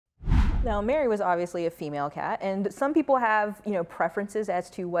Now, Mary was obviously a female cat, and some people have, preferences as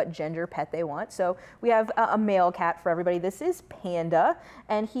to what gender pet they want. So we have a male cat for everybody. This is Panda,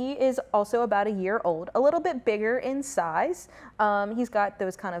 and he is also about a year old, a little bit bigger in size. He's got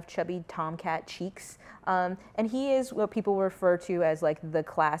those kind of chubby tomcat cheeks, and he is what people refer to as like the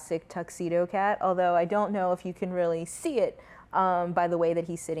classic tuxedo cat, although I don't know if you can really see it by the way that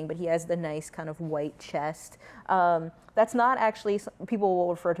he's sitting, but he has the nice kind of white chest. That's not actually, people will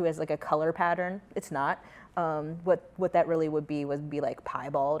refer to as like a color pattern. It's not. What that really would be like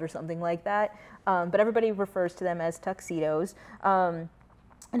piebald or something like that. But everybody refers to them as tuxedos. And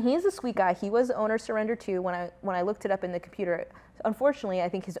he is a sweet guy. He was owner surrendered too. When I looked it up in the computer, unfortunately, I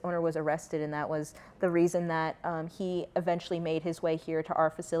think his owner was arrested, and that was the reason that he eventually made his way here to our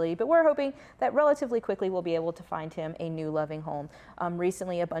facility. But we're hoping that relatively quickly we'll be able to find him a new loving home.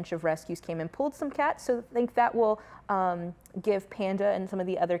 Recently, a bunch of rescues came and pulled some cats, so I think that will give Panda and some of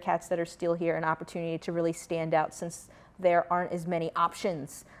the other cats that are still here an opportunity to really stand out, since there aren't as many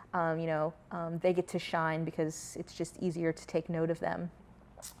options. They get to shine because it's just easier to take note of them.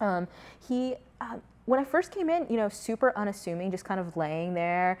 When I first came in, super unassuming, just kind of laying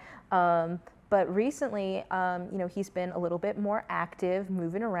there. But recently, he's been a little bit more active,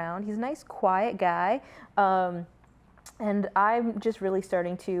 moving around. He's a nice, quiet guy. And I'm just really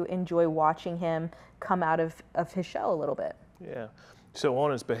starting to enjoy watching him come out of his shell a little bit. Yeah. So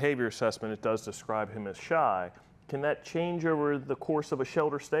on his behavior assessment, it does describe him as shy. Can that change over the course of a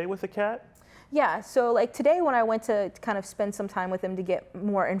shelter stay with a cat? Yeah, so like today when I went to kind of spend some time with him to get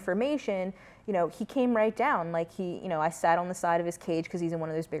more information, he came right down. Like I sat on the side of his cage because he's in one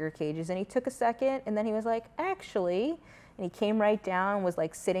of those bigger cages, and he took a second, and then he was like, actually, and he came right down and was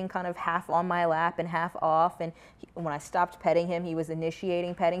like sitting kind of half on my lap and half off. And when I stopped petting him, he was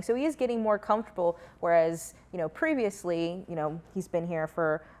initiating petting. So he is getting more comfortable, whereas, previously, he's been here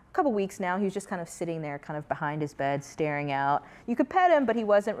for a couple weeks now. He was just kind of sitting there kind of behind his bed staring out. You could pet him, but he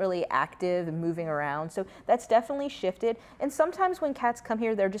wasn't really active and moving around. So that's definitely shifted. And sometimes when cats come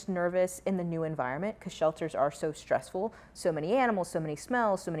here, they're just nervous in the new environment because shelters are so stressful. So many animals, so many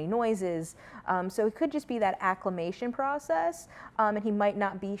smells, so many noises. So it could just be that acclimation process, and he might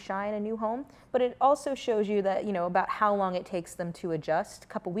not be shy in a new home. But it also shows you that, about how long it takes them to adjust. A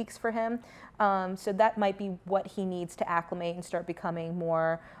couple weeks for him. So that might be what he needs to acclimate and start becoming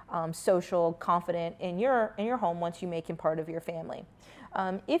more social, confident in your home once you make him part of your family.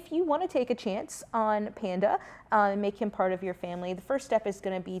 If you want to take a chance on Panda and make him part of your family, the first step is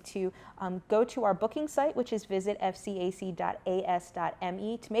going to be to go to our booking site, which is visit fcac.as.me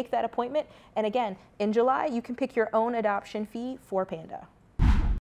to make that appointment. And again, in July, you can pick your own adoption fee for Panda.